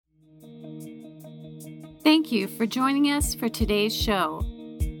Thank you for joining us for today's show.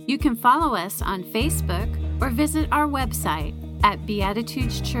 You can follow us on Facebook or visit our website at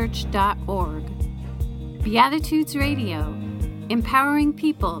beatitudeschurch.org. Beatitudes Radio, empowering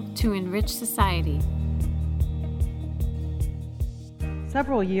people to enrich society.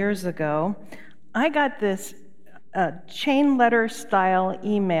 Several years ago, I got this chain letter style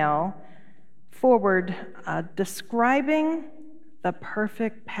email forward describing the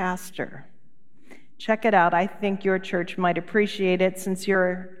perfect pastor. Check it out. I think your church might appreciate it since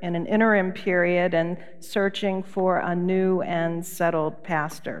you're in an interim period and searching for a new and settled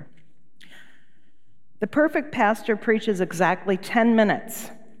pastor. The perfect pastor preaches exactly 10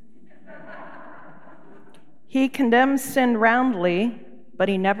 minutes. He condemns sin roundly, but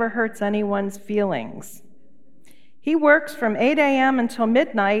he never hurts anyone's feelings. He works from 8 a.m. until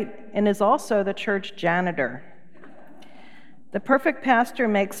midnight and is also the church janitor. The perfect pastor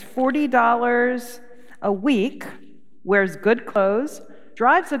makes $40 a week, wears good clothes,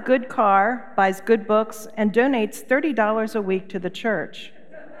 drives a good car, buys good books, and donates $30 a week to the church.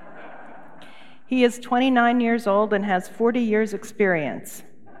 He is 29 years old and has 40 years' experience.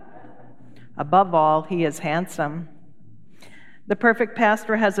 Above all, he is handsome. The perfect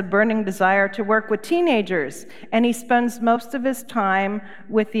pastor has a burning desire to work with teenagers, and he spends most of his time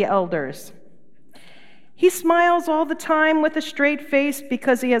with the elders. He smiles all the time with a straight face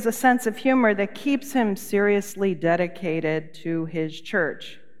because he has a sense of humor that keeps him seriously dedicated to his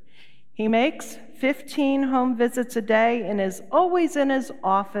church. He makes 15 home visits a day and is always in his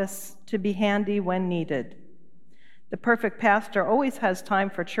office to be handy when needed. The perfect pastor always has time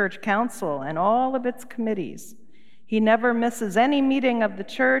for church council and all of its committees. He never misses any meeting of the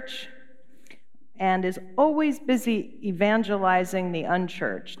church and is always busy evangelizing the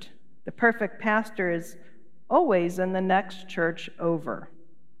unchurched. The perfect pastor is always in the next church over.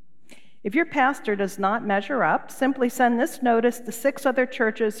 If your pastor does not measure up, simply send this notice to 6 other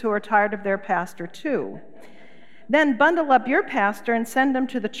churches who are tired of their pastor too. Then bundle up your pastor and send him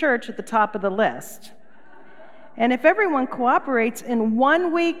to the church at the top of the list. And if everyone cooperates, in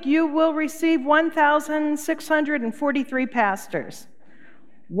 1 week you will receive 1,643 pastors.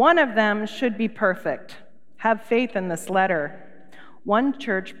 One of them should be perfect. Have faith in this letter. One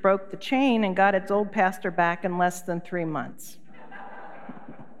church broke the chain and got its old pastor back in less than 3 months.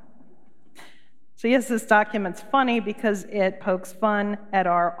 So yes, this document's funny because it pokes fun at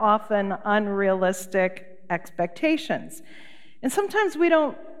our often unrealistic expectations. And sometimes we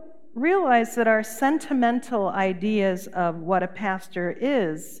don't realize that our sentimental ideas of what a pastor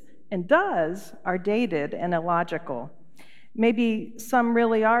is and does are dated and illogical. Maybe some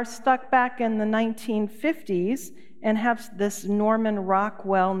really are stuck back in the 1950s and have this Norman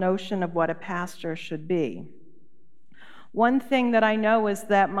Rockwell notion of what a pastor should be. One thing that I know is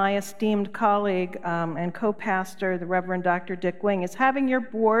that my esteemed colleague and co-pastor, the Reverend Dr. Dick Wing, is having your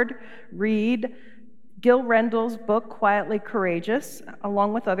board read Gil Rendell's book, Quietly Courageous,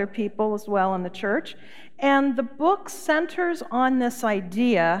 along with other people as well in the church. And the book centers on this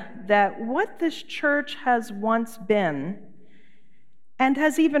idea that what this church has once been, and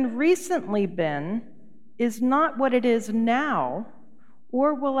has even recently been, is not what it is now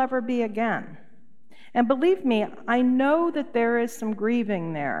or will ever be again. And believe me, I know that there is some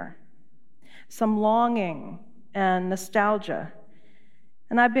grieving there, some longing and nostalgia.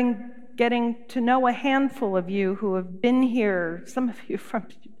 And I've been getting to know a handful of you who have been here, some of you from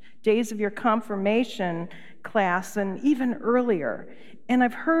days of your confirmation class and even earlier. And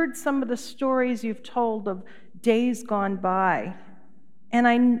I've heard some of the stories you've told of days gone by. And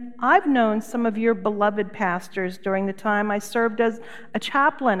I've known some of your beloved pastors during the time I served as a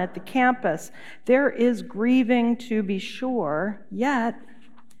chaplain at the campus. There is grieving, to be sure, yet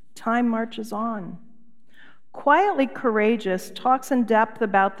time marches on. Quietly Courageous talks in depth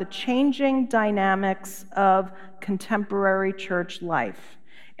about the changing dynamics of contemporary church life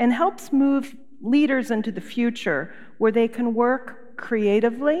and helps move leaders into the future where they can work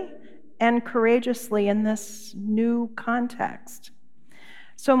creatively and courageously in this new context.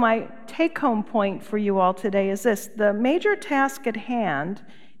 So my take-home point for you all today is this: the major task at hand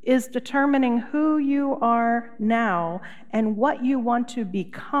is determining who you are now and what you want to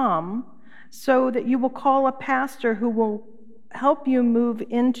become so that you will call a pastor who will help you move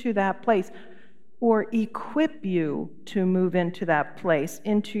into that place or equip you to move into that place,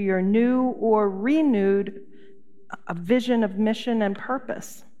 into your new or renewed vision of mission and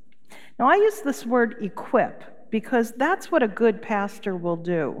purpose. Now, I use this word equip because that's what a good pastor will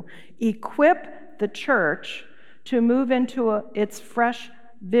do. Equip the church to move into its fresh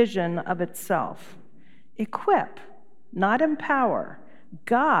vision of itself. Equip, not empower.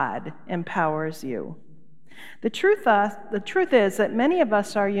 God empowers you. The truth is that many of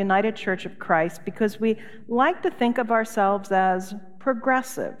us are United Church of Christ because we like to think of ourselves as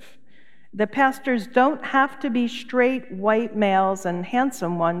progressive. The pastors don't have to be straight white males and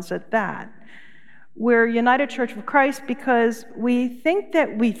handsome ones at that. We're United Church of Christ because we think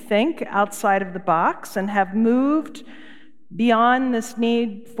that we think outside of the box and have moved beyond this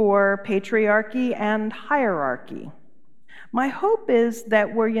need for patriarchy and hierarchy. My hope is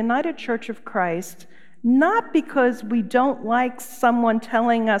that we're United Church of Christ not because we don't like someone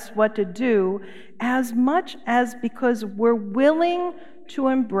telling us what to do, as much as because we're willing to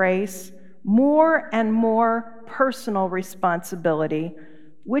embrace more and more personal responsibility,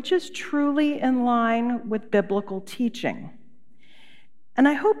 which is truly in line with biblical teaching. And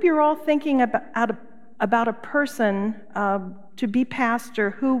I hope you're all thinking about a person to be pastor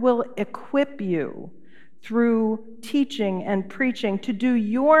who will equip you through teaching and preaching to do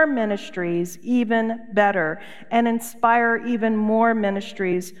your ministries even better and inspire even more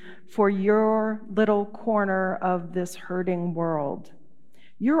ministries for your little corner of this hurting world.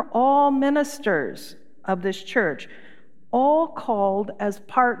 You're all ministers of this church, all called as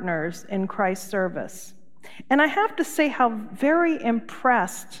partners in Christ's service. And I have to say how very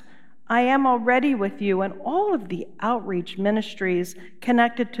impressed I am already with you and all of the outreach ministries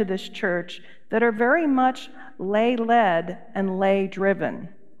connected to this church that are very much lay-led and lay-driven.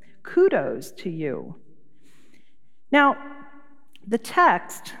 Kudos to you. Now, the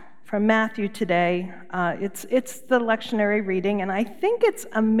text from Matthew today, it's the lectionary reading, and I think it's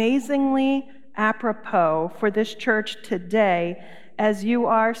amazingly apropos for this church today as you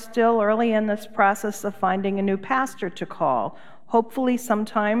are still early in this process of finding a new pastor to call, hopefully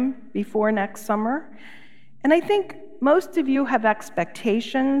sometime before next summer. And I think most of you have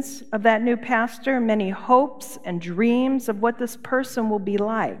expectations of that new pastor, many hopes and dreams of what this person will be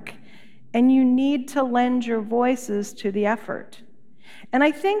like. And you need to lend your voices to the effort. And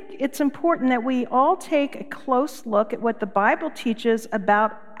I think it's important that we all take a close look at what the Bible teaches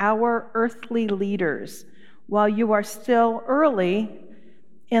about our earthly leaders while you are still early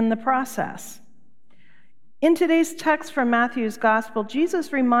in the process. In today's text from Matthew's Gospel,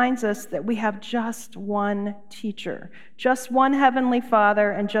 Jesus reminds us that we have just one teacher, just one heavenly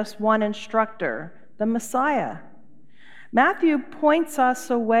Father, and just one instructor, the Messiah. Matthew points us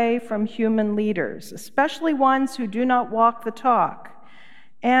away from human leaders, especially ones who do not walk the talk,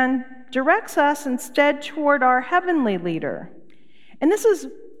 and directs us instead toward our heavenly leader. And this is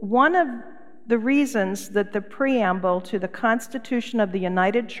one of the reasons that the preamble to the Constitution of the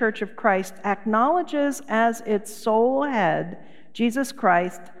United Church of Christ acknowledges as its sole head Jesus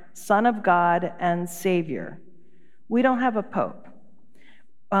Christ, Son of God and Savior. We don't have a pope.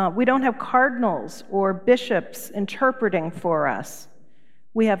 We don't have cardinals or bishops interpreting for us.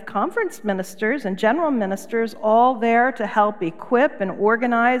 We have conference ministers and general ministers all there to help equip and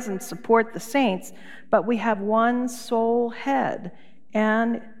organize and support the saints, but we have one sole head,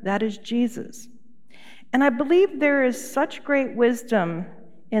 and that is Jesus. And I believe there is such great wisdom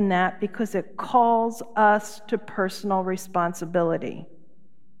in that because it calls us to personal responsibility.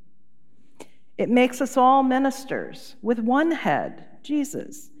 It makes us all ministers with one head,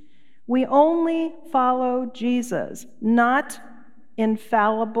 Jesus. We only follow Jesus, not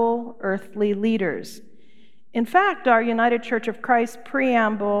infallible earthly leaders. In fact, our United Church of Christ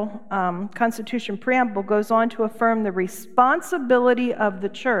preamble, Constitution preamble, goes on to affirm the responsibility of the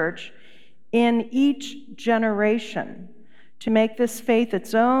church in each generation to make this faith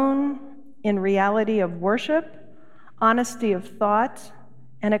its own in reality of worship, honesty of thought,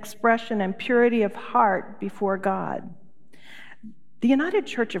 and expression and purity of heart before God. The United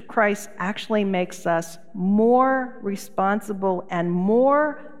Church of Christ actually makes us more responsible and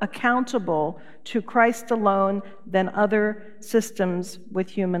more accountable to Christ alone than other systems with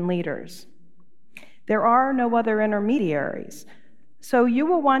human leaders. There are no other intermediaries. So you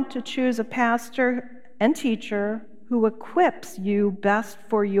will want to choose a pastor and teacher who equips you best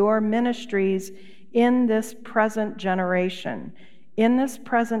for your ministries in this present generation, in this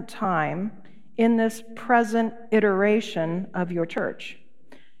present time, in this present iteration of your church.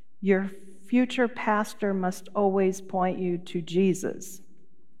 Your future pastor must always point you to Jesus.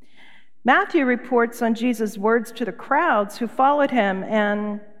 Matthew reports on Jesus' words to the crowds who followed him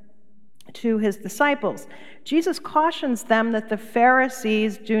and to his disciples. Jesus cautions them that the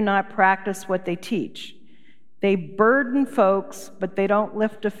Pharisees do not practice what they teach. They burden folks, but they don't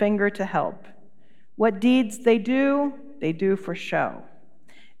lift a finger to help. What deeds they do for show.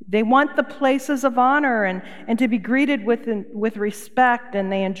 They want the places of honor and to be greeted with respect,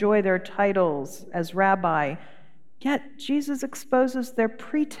 and they enjoy their titles as rabbi. Yet Jesus exposes their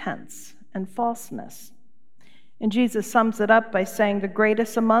pretense and falseness. And Jesus sums it up by saying, the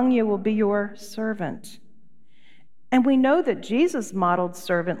greatest among you will be your servant. And we know that Jesus modeled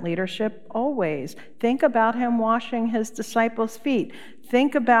servant leadership always. Think about him washing his disciples' feet.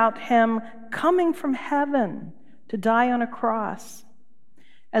 Think about him coming from heaven to die on a cross.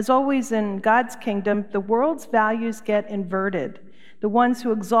 As always in God's kingdom, the world's values get inverted. The ones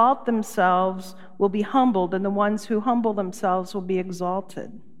who exalt themselves will be humbled, and the ones who humble themselves will be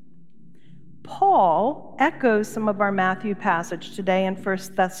exalted. Paul echoes some of our Matthew passage today in 1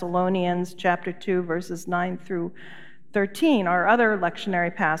 Thessalonians chapter 2, verses 9 through 13, our other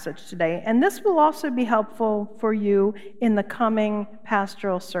lectionary passage today. And this will also be helpful for you in the coming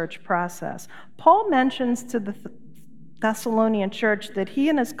pastoral search process. Paul mentions to the Thessalonian church that he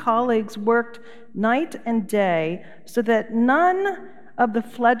and his colleagues worked night and day so that none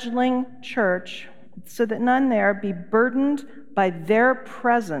there be burdened by their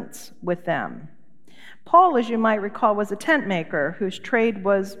presence with them. Paul, as you might recall, was a tent maker whose trade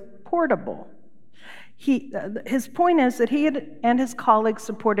was portable. His point is that he and his colleagues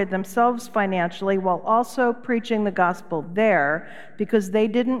supported themselves financially while also preaching the gospel there because they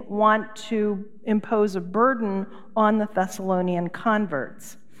didn't want to impose a burden on the Thessalonian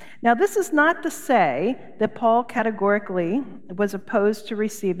converts. Now, this is not to say that Paul categorically was opposed to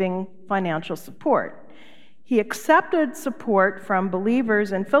receiving financial support. He accepted support from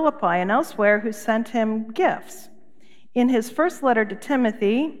believers in Philippi and elsewhere who sent him gifts. In his first letter to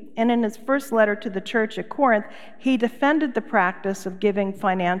Timothy and in his first letter to the church at Corinth, he defended the practice of giving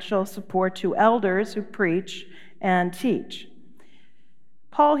financial support to elders who preach and teach.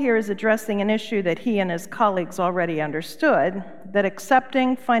 Paul here is addressing an issue that he and his colleagues already understood, that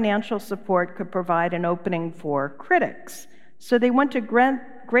accepting financial support could provide an opening for critics. So they went to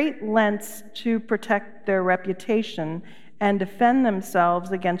great lengths to protect their reputation and defend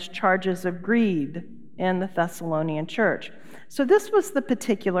themselves against charges of greed in the Thessalonian church. So this was the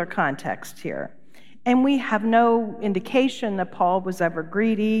particular context here. And we have no indication that Paul was ever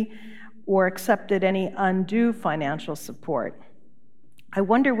greedy or accepted any undue financial support. I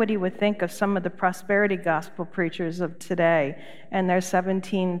wonder what he would think of some of the prosperity gospel preachers of today and their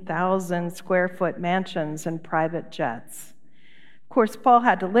 17,000 square foot mansions and private jets. Of course, Paul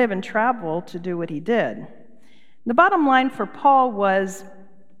had to live and travel to do what he did. The bottom line for Paul was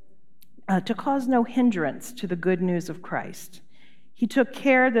to cause no hindrance to the good news of Christ. He took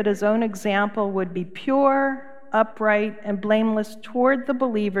care that his own example would be pure, upright, and blameless toward the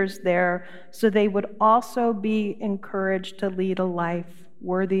believers there, so they would also be encouraged to lead a life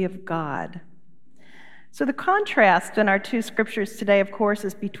worthy of God. So the contrast in our two scriptures today, of course,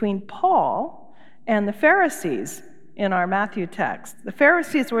 is between Paul and the Pharisees in our Matthew text. The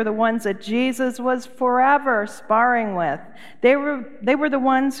Pharisees were the ones that Jesus was forever sparring with. They were the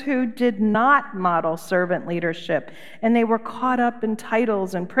ones who did not model servant leadership, and they were caught up in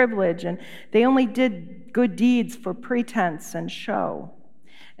titles and privilege, and they only did good deeds for pretense and show.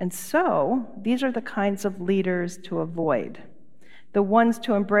 And so, these are the kinds of leaders to avoid. The ones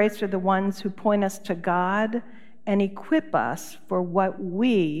to embrace are the ones who point us to God and equip us for what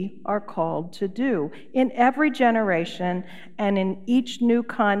we are called to do in every generation and in each new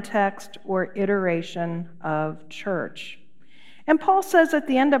context or iteration of church. And Paul says at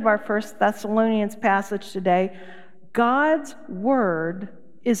the end of our 1 Thessalonians passage today, God's word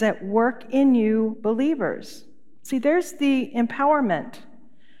is at work in you believers. See, there's the empowerment.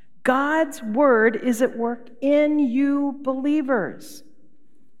 God's word is at work in you believers.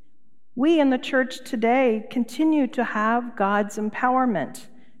 We in the church today continue to have God's empowerment,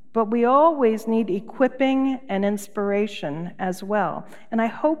 but we always need equipping and inspiration as well. And I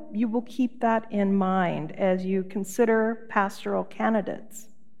hope you will keep that in mind as you consider pastoral candidates.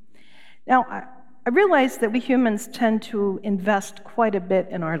 Now, I realize that we humans tend to invest quite a bit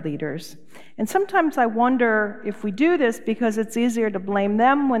in our leaders. And sometimes I wonder if we do this because it's easier to blame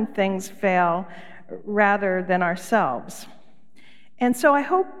them when things fail rather than ourselves. And so I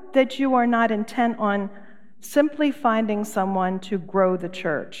hope that you are not intent on simply finding someone to grow the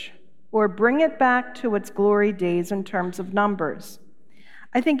church or bring it back to its glory days in terms of numbers.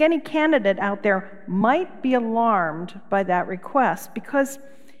 I think any candidate out there might be alarmed by that request because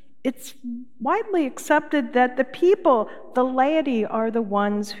it's widely accepted that the people, the laity, are the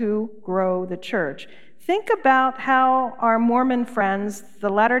ones who grow the church. Think about how our Mormon friends, the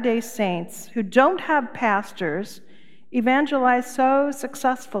Latter-day Saints, who don't have pastors, evangelize so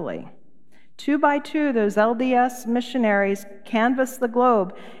successfully. 2 by 2, those LDS missionaries canvass the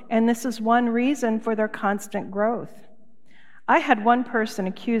globe, and this is one reason for their constant growth. I had one person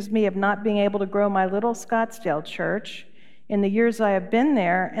accuse me of not being able to grow my little Scottsdale church in the years I have been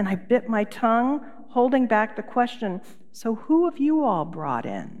there, and I bit my tongue, holding back the question, so who have you all brought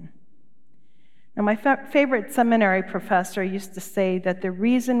in? Now, my favorite seminary professor used to say that the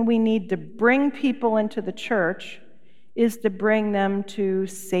reason we need to bring people into the church is to bring them to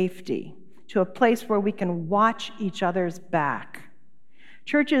safety, to a place where we can watch each other's back.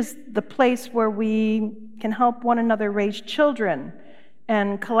 Church is the place where we can help one another raise children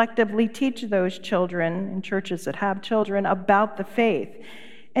and collectively teach those children, in churches that have children, about the faith.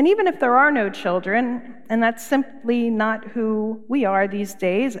 And even if there are no children, and that's simply not who we are these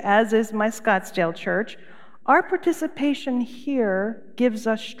days, as is my Scottsdale church, our participation here gives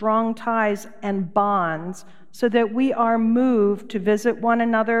us strong ties and bonds so that we are moved to visit one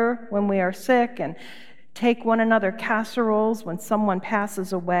another when we are sick and take one another casseroles when someone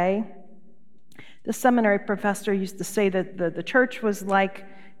passes away. The seminary professor used to say that the church was like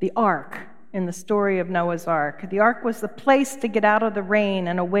the ark in the story of Noah's Ark. The ark was the place to get out of the rain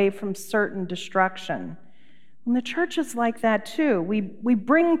and away from certain destruction. And the church is like that too. We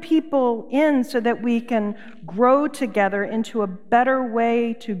bring people in so that we can grow together into a better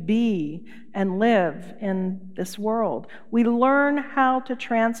way to be and live in this world. We learn how to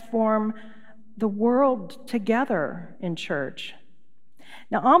transform the world together in church.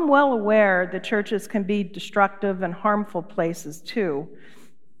 Now, I'm well aware that churches can be destructive and harmful places too.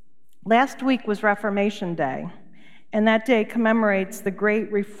 Last week was Reformation Day, and that day commemorates the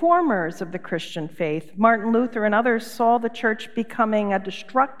great reformers of the Christian faith. Martin Luther and others saw the church becoming a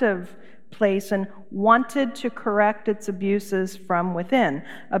destructive place and wanted to correct its abuses from within,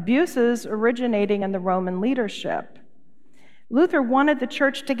 abuses originating in the Roman leadership. Luther wanted the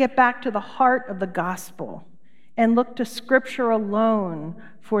church to get back to the heart of the gospel and look to Scripture alone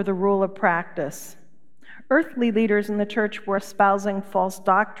for the rule of practice. Earthly leaders in the church were espousing false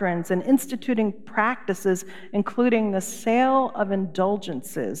doctrines and instituting practices, including the sale of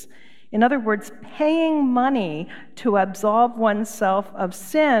indulgences. In other words, paying money to absolve oneself of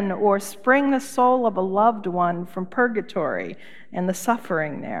sin or spring the soul of a loved one from purgatory and the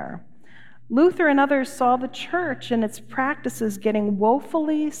suffering there. Luther and others saw the church and its practices getting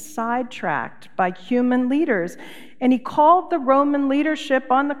woefully sidetracked by human leaders, and he called the Roman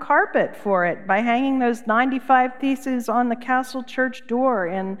leadership on the carpet for it by hanging those 95 theses on the castle church door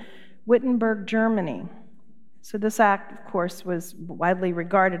in Wittenberg, Germany. So this act, of course, was widely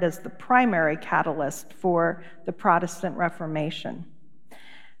regarded as the primary catalyst for the Protestant Reformation.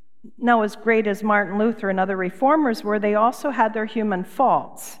 Now, as great as Martin Luther and other reformers were, they also had their human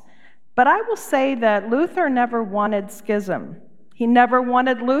faults. But I will say that Luther never wanted schism. He never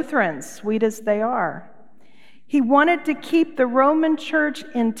wanted Lutherans, sweet as they are. He wanted to keep the Roman Church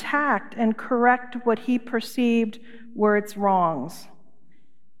intact and correct what he perceived were its wrongs.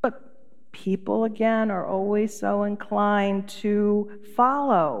 But people, again, are always so inclined to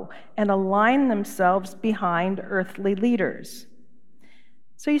follow and align themselves behind earthly leaders.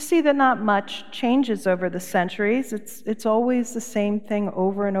 So you see that not much changes over the centuries. It's always the same thing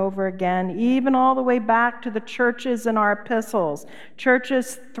over and over again, even all the way back to the churches in our epistles,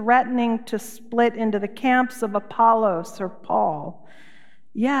 churches threatening to split into the camps of Apollos or Paul.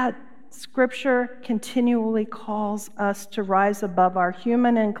 Yet, Scripture continually calls us to rise above our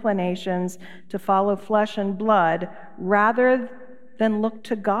human inclinations to follow flesh and blood rather than look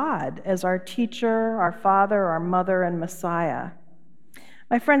to God as our teacher, our Father, our Mother, and Messiah.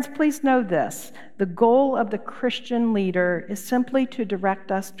 My friends, please know this. The goal of the Christian leader is simply to direct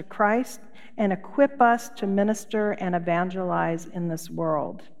us to Christ and equip us to minister and evangelize in this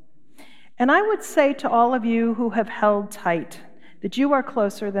world. And I would say to all of you who have held tight that you are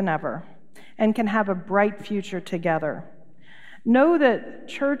closer than ever and can have a bright future together. Know that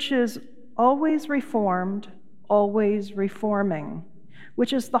church is always reformed, always reforming,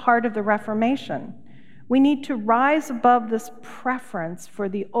 which is the heart of the Reformation. We need to rise above this preference for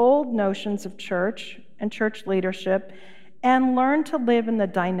the old notions of church and church leadership and learn to live in the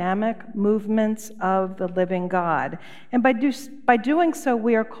dynamic movements of the living God. And by doing so,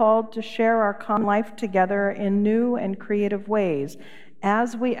 we are called to share our common life together in new and creative ways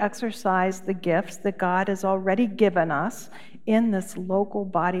as we exercise the gifts that God has already given us in this local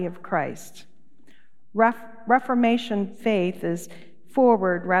body of Christ. Reformation faith is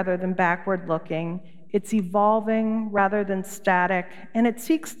forward rather than backward looking. It's evolving rather than static, and it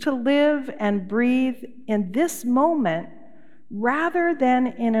seeks to live and breathe in this moment rather than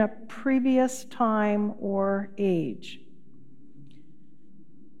in a previous time or age.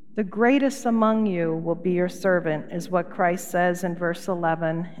 The greatest among you will be your servant, is what Christ says in verse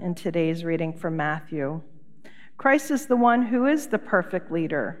 11 in today's reading from Matthew. Christ is the one who is the perfect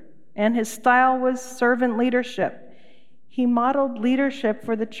leader, and his style was servant leadership. He modeled leadership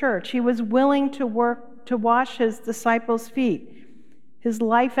for the church. He was willing to work to wash his disciples' feet. His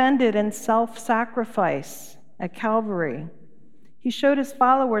life ended in self-sacrifice at Calvary. He showed his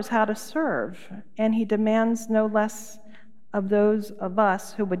followers how to serve, and he demands no less of those of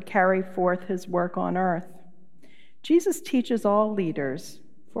us who would carry forth his work on earth. Jesus teaches all leaders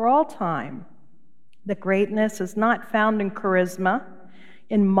for all time that greatness is not found in charisma,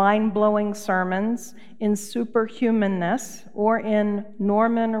 in mind-blowing sermons, in superhumanness, or in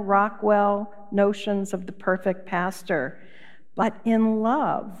Norman Rockwell notions of the perfect pastor, but in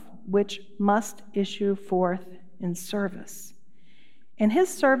love, which must issue forth in service. And his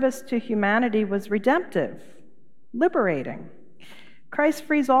service to humanity was redemptive, liberating. Christ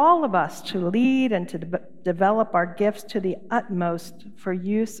frees all of us to lead and to develop our gifts to the utmost for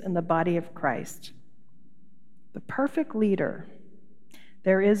use in the body of Christ. The perfect leader,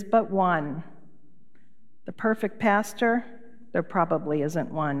 there is but one. The perfect pastor, there probably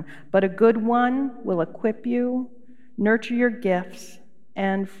isn't one, but a good one will equip you, nurture your gifts,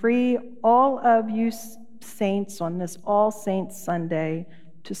 and free all of you saints on this All Saints Sunday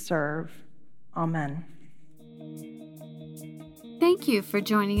to serve. Amen. Thank you for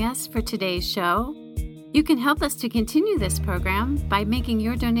joining us for today's show. You can help us to continue this program by making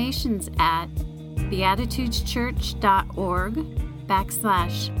your donations at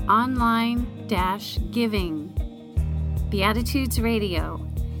beatitudeschurch.org/online-giving. Beatitudes Radio,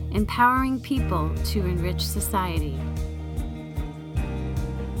 empowering people to enrich society.